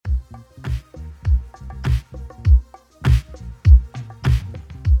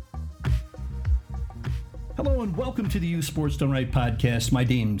Hello and welcome to the U Sports Done Right podcast. My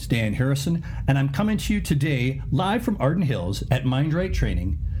name's Dan Harrison, and I'm coming to you today live from Arden Hills at Mindrite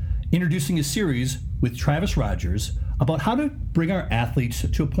Training, introducing a series with Travis Rogers about how to bring our athletes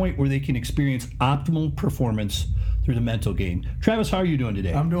to a point where they can experience optimal performance through the mental game. Travis, how are you doing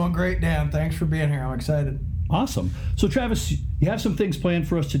today? I'm doing great, Dan. Thanks for being here. I'm excited. Awesome. So, Travis, you have some things planned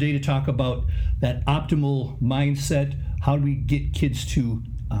for us today to talk about that optimal mindset. How do we get kids to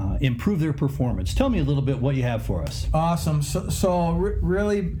improve their performance? Tell me a little bit what you have for us. Awesome. So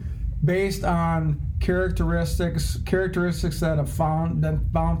really based on characteristics that have been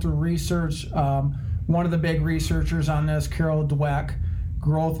found through research. One of the big researchers on this, Dweck,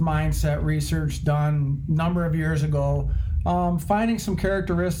 growth mindset research done a number of years ago, finding some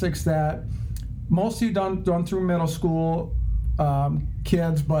characteristics that mostly done through middle school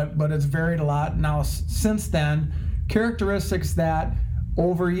kids, but it's varied a lot now since then. Characteristics that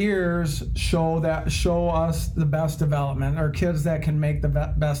over years show us the best development, or kids that can make the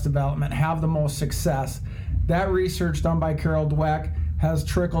best development, have the most success. That research done by Dweck has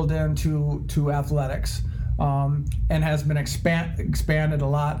trickled into athletics and has been expanded a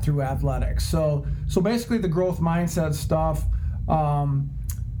lot through athletics. So basically the growth mindset stuff,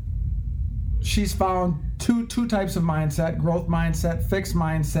 she's found two types of mindset: growth mindset, fixed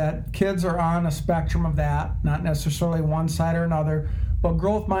mindset. Kids are on a spectrum of that, not necessarily one side or another. But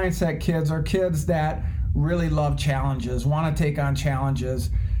growth mindset kids are kids that really love challenges, want to take on challenges,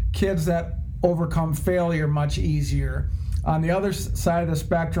 kids that overcome failure much easier. On the other side of the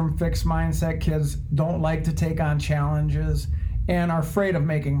spectrum, fixed mindset kids don't like to take on challenges and are afraid of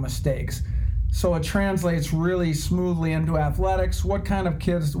making mistakes. So it translates really smoothly into athletics. What kind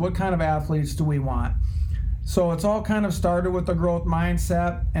of athletes do we want? So it's all kind of started with the growth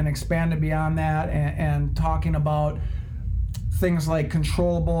mindset and expanded beyond that and talking about things like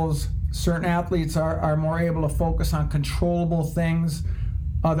controllables. Certain athletes are more able to focus on controllable things.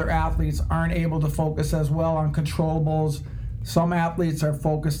 Other athletes aren't able to focus as well on controllables. Some athletes are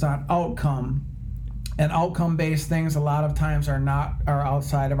focused on outcome, and outcome-based things a lot of times are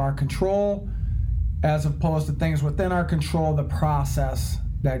outside of our control, as opposed to things within our control, the process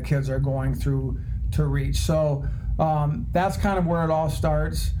that kids are going through to reach. So that's kind of where it all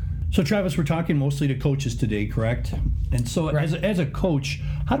starts. So, Travis, we're talking mostly to coaches today, correct? And so right. as a coach,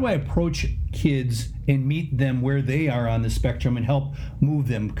 how do I approach kids and meet them where they are on the spectrum and help move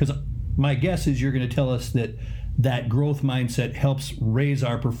them? Because my guess is you're going to tell us that growth mindset helps raise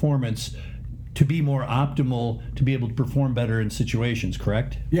our performance to be more optimal, to be able to perform better in situations,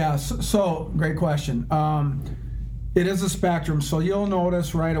 correct? Yeah, so great question. It is a spectrum. So you'll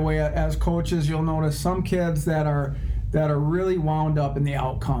notice right away as coaches, you'll notice some kids that are really wound up in the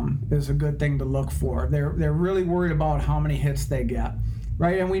outcome is a good thing to look for. They're really worried about how many hits they get,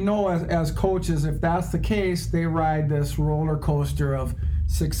 right? And we know as coaches, if that's the case, they ride this roller coaster of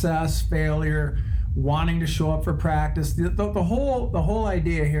success, failure, wanting to show up for practice. The whole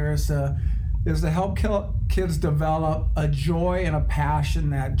idea here is to help kids develop a joy and a passion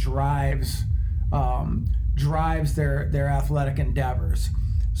that drives their athletic endeavors.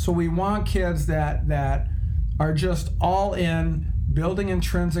 So we want kids that are just all in, building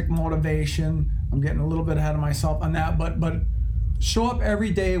intrinsic motivation. I'm getting a little bit ahead of myself on that, but show up every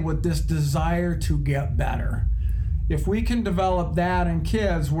day with this desire to get better. If we can develop that in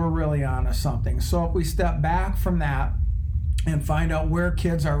kids, we're really onto something. So if we step back from that and find out where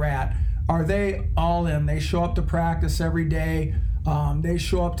kids are at, are they all in? They show up to practice every day. They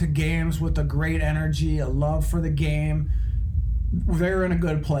show up to games with a great energy, a love for the game. They're in a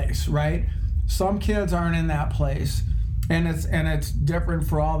good place, right? Some kids aren't in that place, and it's different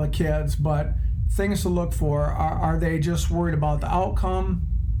for all the kids, but things to look for are they just worried about the outcome?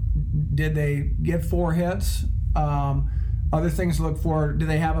 Did they get 4 hits? Other things to look for, do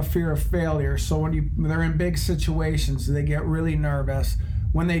they have a fear of failure? So when they're in big situations, do they get really nervous?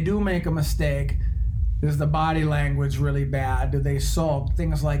 When they do make a mistake, is the body language really bad? Do they sulk?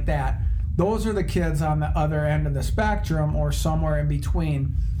 Things like that. Those are the kids on the other end of the spectrum or somewhere in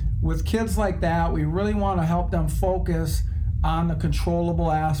between. With kids like that, we really want to help them focus on the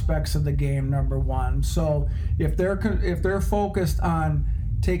controllable aspects of the game, number one. So if they're focused on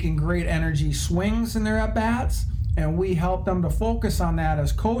taking great energy swings in their at-bats, and we help them to focus on that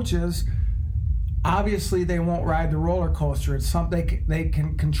as coaches, obviously they won't ride the roller coaster. It's something they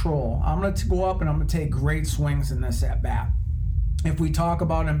can control. I'm going to go up and I'm going to take great swings in this at-bat. If we talk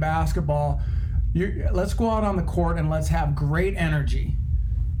about in basketball, let's go out on the court and let's have great energy.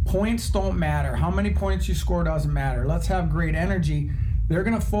 Points don't matter. How many points you score doesn't matter. Let's have great energy. They're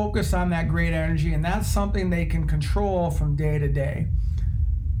going to focus on that great energy, and that's something they can control from day to day.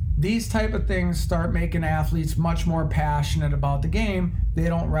 these type of things start making athletes much more passionate about the game. They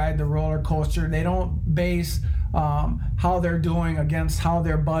don't ride the roller coaster. They don't base how they're doing against how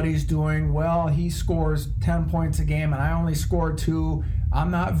their buddy's doing. Well, he scores 10 points a game and I only score 2. I'm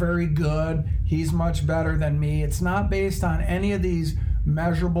not very good. He's much better than me. It's not based on any of these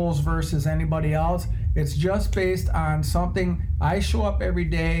measurables versus anybody else. It's just based on something. I show up every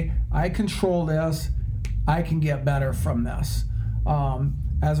day. I control this. I can get better from this.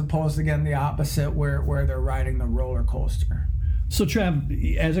 As opposed to, again, the opposite where they're riding the roller coaster. So,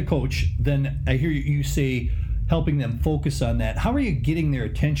 Trav, as a coach, then I hear you say helping them focus on that. How are you getting their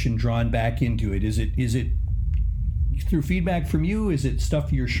attention drawn back into it? Is it through feedback from you? Is it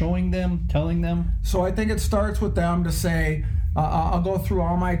stuff you're showing them, telling them? So I think it starts with them to say, I'll go through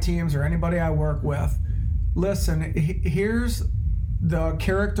all my teams or anybody I work with. Listen, here's the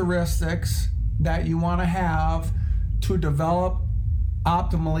characteristics that you want to have to develop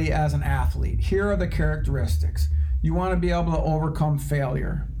optimally as an athlete. Here are the characteristics. You want to be able to overcome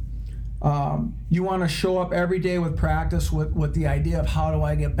failure. You want to show up every day with practice with the idea of how do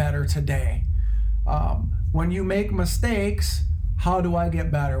I get better today? When you make mistakes, how do I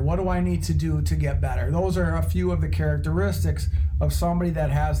get better? What do I need to do to get better? Those are a few of the characteristics of somebody that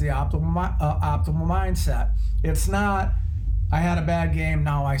has the optimal mindset. It's not, I had a bad game,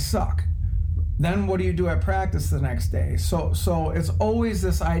 now I suck. Then what do you do at practice the next day? So it's always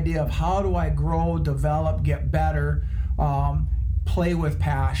this idea of how do I grow, develop, get better, play with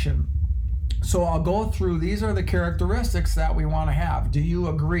passion. So I'll go through, these are the characteristics that we want to have. Do you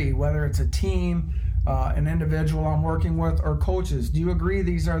agree? Whether it's a team, an individual I'm working with, or coaches, do you agree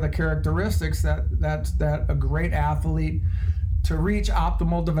these are the characteristics that a great athlete to reach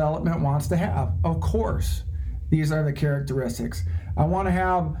optimal development wants to have? Of course, these are the characteristics. I want to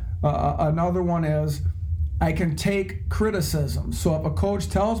have another one is I can take criticism. So if a coach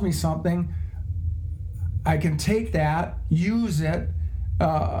tells me something, I can take that, use it.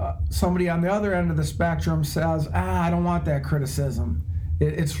 Somebody on the other end of the spectrum says, I don't want that criticism.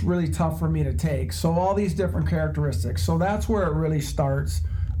 It's really tough for me to take. So all these different characteristics. So that's where it really starts.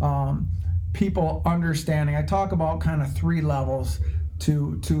 People understanding. I talk about kind of 3 levels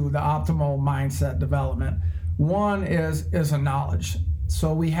to the optimal mindset development. One is a knowledge.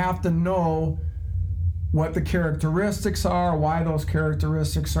 So we have to know what the characteristics are, why those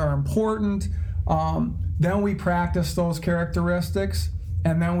characteristics are important. Then we practice those characteristics,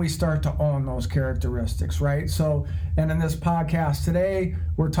 and then we start to own those characteristics, right? So, and in this podcast today,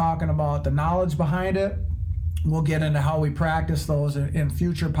 we're talking about the knowledge behind it. We'll get into how we practice those in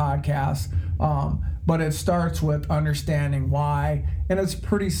future podcasts. But it starts with understanding why, and it's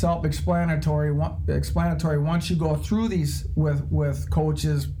pretty self-explanatory. Once you go through these with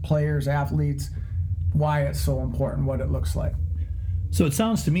coaches, players, athletes, why it's so important, what it looks like. So it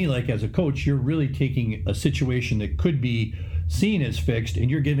sounds to me like as a coach, you're really taking a situation that could be seen as fixed, and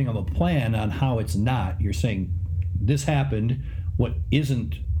you're giving them a plan on how it's not. You're saying this happened. What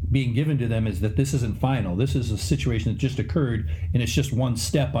isn't being given to them is that this isn't final. This is a situation that just occurred, and it's just one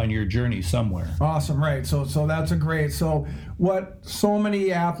step on your journey somewhere. Awesome, right. So that's a great. So what so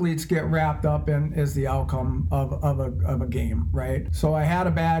many athletes get wrapped up in is the outcome of a game, right? So I had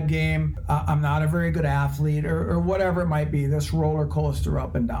a bad game. I'm not a very good athlete, or whatever it might be. This roller coaster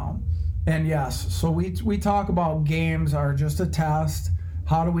up and down. And yes, so we talk about games are just a test.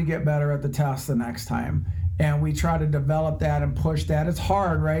 How do we get better at the test the next time? And we try to develop that and push that. It's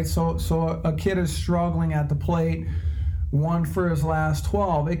hard, right? So a kid is struggling at the plate, 1 for his last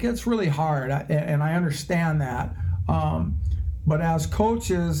 12. It gets really hard, and I understand that. But as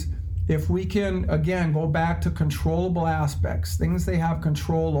coaches, if we can, again, go back to controllable aspects, things they have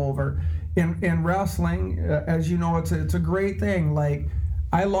control over. In wrestling, as you know, it's a great thing. Like,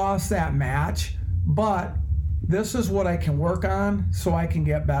 I lost that match, but this is what I can work on so I can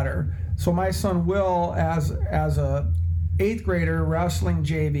get better. So my son Will, as a 8th grader wrestling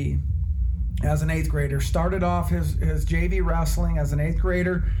JV, as an 8th grader, started off his JV wrestling as an 8th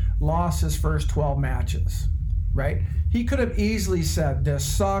grader, lost his first 12 matches, right? He could have easily said, this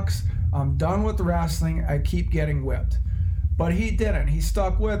sucks, I'm done with wrestling, I keep getting whipped. But he didn't. He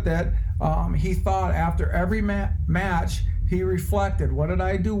stuck with it. He thought after every match, he reflected, what did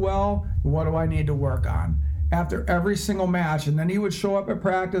I do well? What do I need to work on? After every single match, and then he would show up at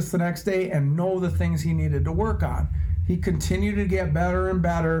practice the next day and know the things he needed to work on. He continued to get better and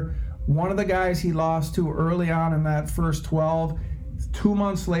better. One of the guys he lost to early on in that first 12, 2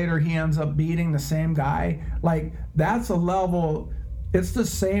 months later, he ends up beating the same guy. Like, that's a level, it's the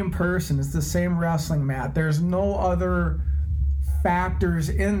same person, it's the same wrestling mat. There's no other factors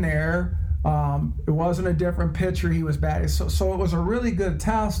in there It wasn't a different pitcher he was batting. So it was a really good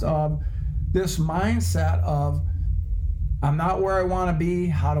test of this mindset of, I'm not where I want to be,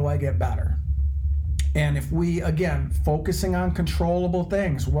 how do I get better? And if we, again, focusing on controllable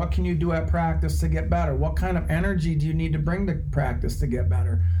things, what can you do at practice to get better? What kind of energy do you need to bring to practice to get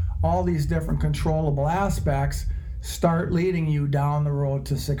better? All these different controllable aspects start leading you down the road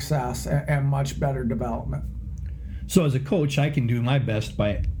to success and much better development. So as a coach, I can do my best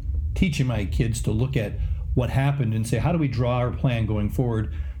by teaching my kids to look at what happened and say, how do we draw our plan going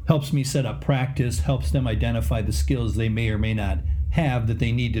forward? Helps me set up practice, helps them identify the skills they may or may not have that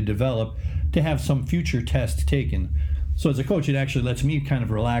they need to develop to have some future test taken. So as a coach, it actually lets me kind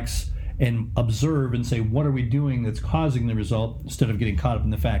of relax and observe and say, what are we doing that's causing the result, instead of getting caught up in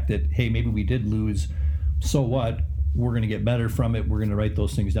the fact that, hey, maybe we did lose, so what? We're going to get better from it. We're going to write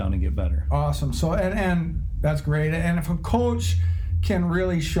those things down and get better. Awesome. So, and that's great. And if a coach can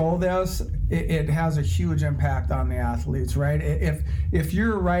really show this, it has a huge impact on the athletes, right? If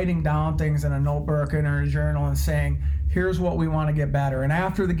you're writing down things in a notebook and or a journal and saying, here's what we want to get better, and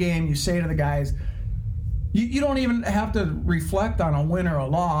after the game you say to the guys, you don't even have to reflect on a win or a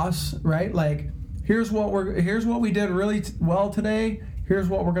loss, right? Like, here's what we did really well today. Here's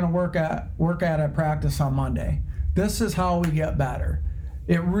what we're going to work at practice on Monday. This is how we get better.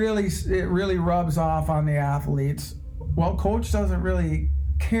 It really rubs off on the athletes. Well, coach doesn't really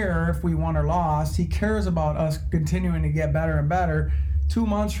care if we won or lost. He cares about us continuing to get better and better. 2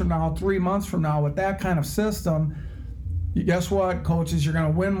 months from now, 3 months from now, with that kind of system, guess what, coaches? You're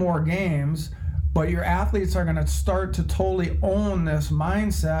going to win more games, but your athletes are going to start to totally own this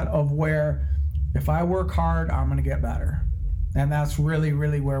mindset of where, if I work hard, I'm going to get better. And that's really,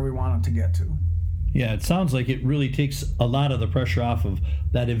 really where we want them to get to. Yeah, it sounds like it really takes a lot of the pressure off of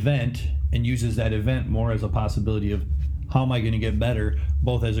that event and uses that event more as a possibility of, how am I going to get better,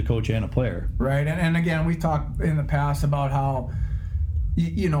 both as a coach and a player? Right, and again, we talked in the past about how,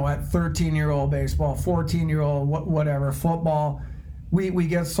 you know, at 13-year-old baseball, 14-year-old, whatever, football, we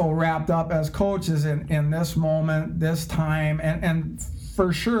get so wrapped up as coaches in this moment, this time, and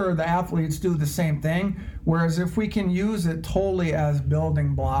for sure the athletes do the same thing. Whereas if we can use it totally as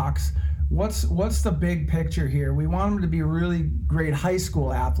building blocks, what's the big picture here? We want them to be really great high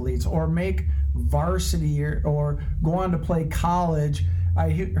school athletes, or make varsity, or go on to play college. I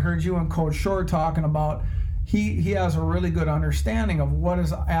heard you and Coach Shore talking about he has a really good understanding of what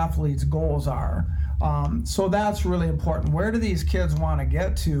his athletes' goals are. So that's really important. Where do these kids want to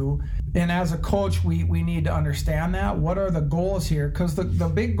get to? And as a coach, we need to understand that. What are the goals here? Because the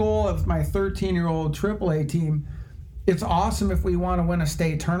big goal of my 13-year-old AAA team, it's awesome if we want to win a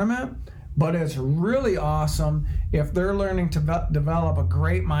state tournament, but it's really awesome if they're learning to develop a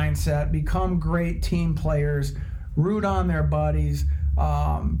great mindset, become great team players, root on their buddies,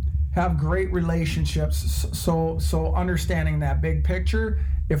 have great relationships. So understanding that big picture,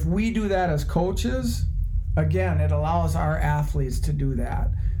 if we do that as coaches, again, it allows our athletes to do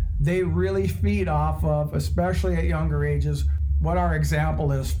that. They really feed off of, especially at younger ages, what our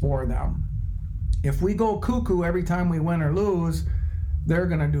example is for them. If we go cuckoo every time we win or lose, they're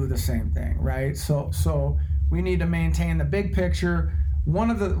going to do the same thing, right? So we need to maintain the big picture. One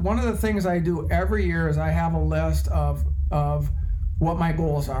of the things I do every year is I have a list of what my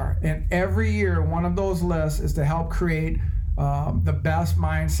goals are, and every year one of those lists is to help create the best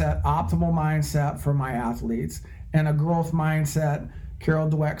mindset, optimal mindset for my athletes. And a growth mindset, Carol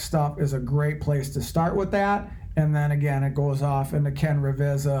Dweck stuff, is a great place to start with that. And then again, it goes off into Ken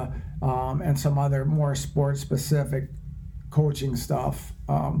Revisa and some other more sports-specific coaching stuff.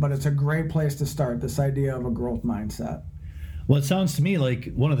 But it's a great place to start, this idea of a growth mindset. Well, it sounds to me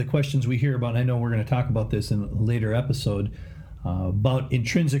like one of the questions we hear about, and I know we're going to talk about this in a later episode, about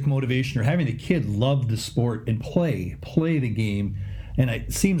intrinsic motivation, or having the kid love the sport and play the game. And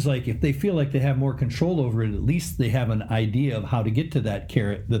it seems like if they feel like they have more control over it, at least they have an idea of how to get to that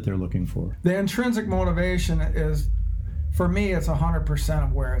carrot that they're looking for. The intrinsic motivation is, for me, it's 100%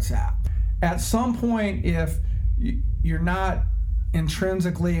 of where it's at. At some point, if you're not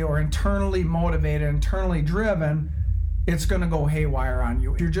intrinsically or internally motivated, internally driven, it's going to go haywire on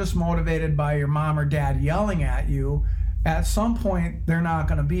you. If you're just motivated by your mom or dad yelling at you, at some point, they're not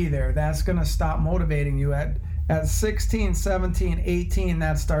going to be there. That's going to stop motivating you. At 16, 17, 18,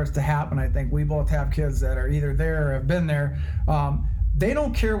 that starts to happen, I think. We both have kids that are either there or have been there. They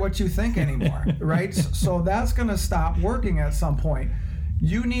don't care what you think anymore, right? So that's going to stop working at some point.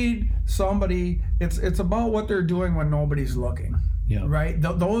 You need somebody, it's about what they're doing when nobody's looking, right?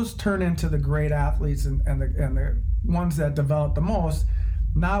 Those turn into the great athletes and the ones that develop the most,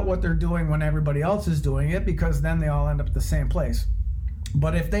 not what they're doing when everybody else is doing it, because then they all end up at the same place.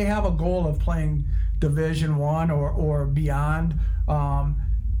 But if they have a goal of playing Division I or beyond,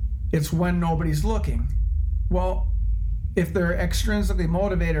 it's when nobody's looking. Well, if they're extrinsically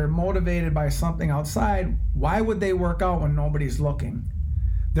motivated or motivated by something outside, why would they work out when nobody's looking?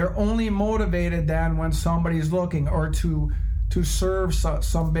 They're only motivated then when somebody's looking, or to serve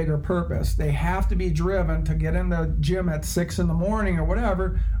some bigger purpose. They have to be driven to get in the gym at 6 in the morning or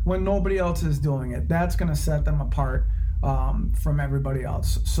whatever when nobody else is doing it. That's going to set them apart from everybody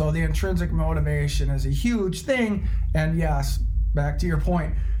else. So the intrinsic motivation is a huge thing. And yes, back to your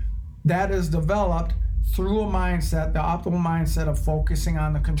point, that is developed through a mindset, the optimal mindset of focusing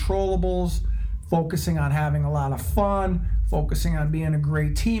on the controllables, focusing on having a lot of fun, focusing on being a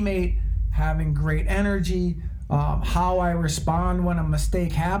great teammate, having great energy. How I respond when a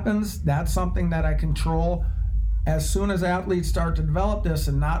mistake happens, that's something that I control. As soon as athletes start to develop this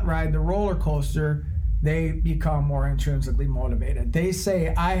and not ride the roller coaster, they become more intrinsically motivated. They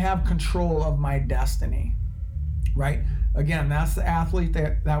say, I have control of my destiny, right? Again, that's the athlete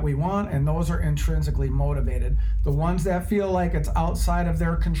that we want, and those are intrinsically motivated. The ones that feel like it's outside of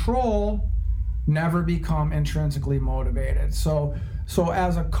their control never become intrinsically motivated. So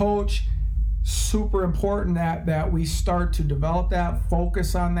as a coach, super important that we start to develop that,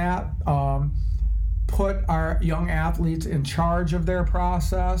 focus on that, put our young athletes in charge of their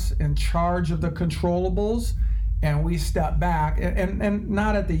process, in charge of the controllables, and we step back. And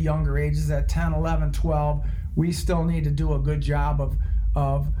not at the younger ages, at 10, 11, 12, we still need to do a good job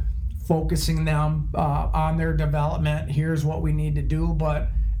of focusing them on their development. Here's what we need to do. But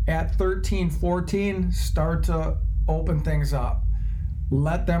at 13, 14, start to open things up.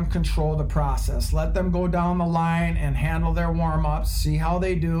 Let them control the process. Let them go down the line and handle their warm-ups, see how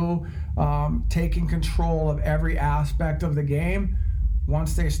they do, taking control of every aspect of the game.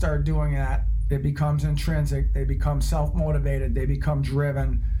 Once they start doing that, it becomes intrinsic. They become self-motivated. They become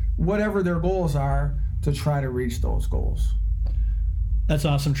driven, whatever their goals are, to try to reach those goals. That's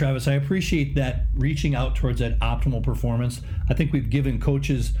awesome, Travis. I appreciate that, reaching out towards that optimal performance. I think we've given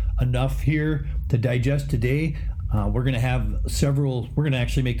coaches enough here to digest today. We're going to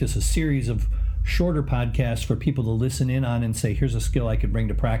actually make this a series of shorter podcasts for people to listen in on and say, here's a skill I could bring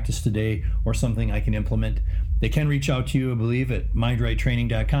to practice today, or something I can implement. They can reach out to you, I believe, at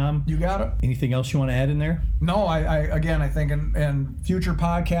mindritetraining.com. You got it. Anything else you want to add in there? No, I think in future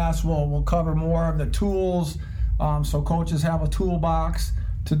podcasts we'll cover more of the tools, so coaches have a toolbox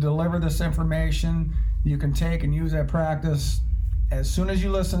to deliver this information you can take and use at practice. As soon as you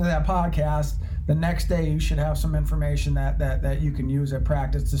listen to that podcast, the next day you should have some information that you can use at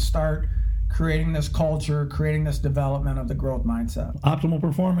practice to start creating this culture, creating this development of the growth mindset. Optimal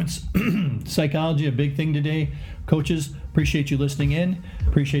performance, psychology, a big thing today. Coaches, appreciate you listening in.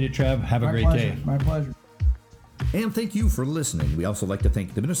 Appreciate it, Trav. Have a great day. My pleasure. And thank you for listening. We also like to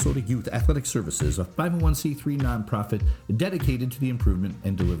thank the Minnesota Youth Athletic Services, a 501c3 nonprofit dedicated to the improvement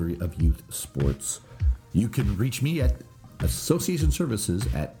and delivery of youth sports. You can reach me at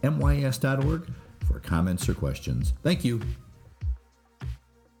associationservices@mys.org for comments or questions. Thank you.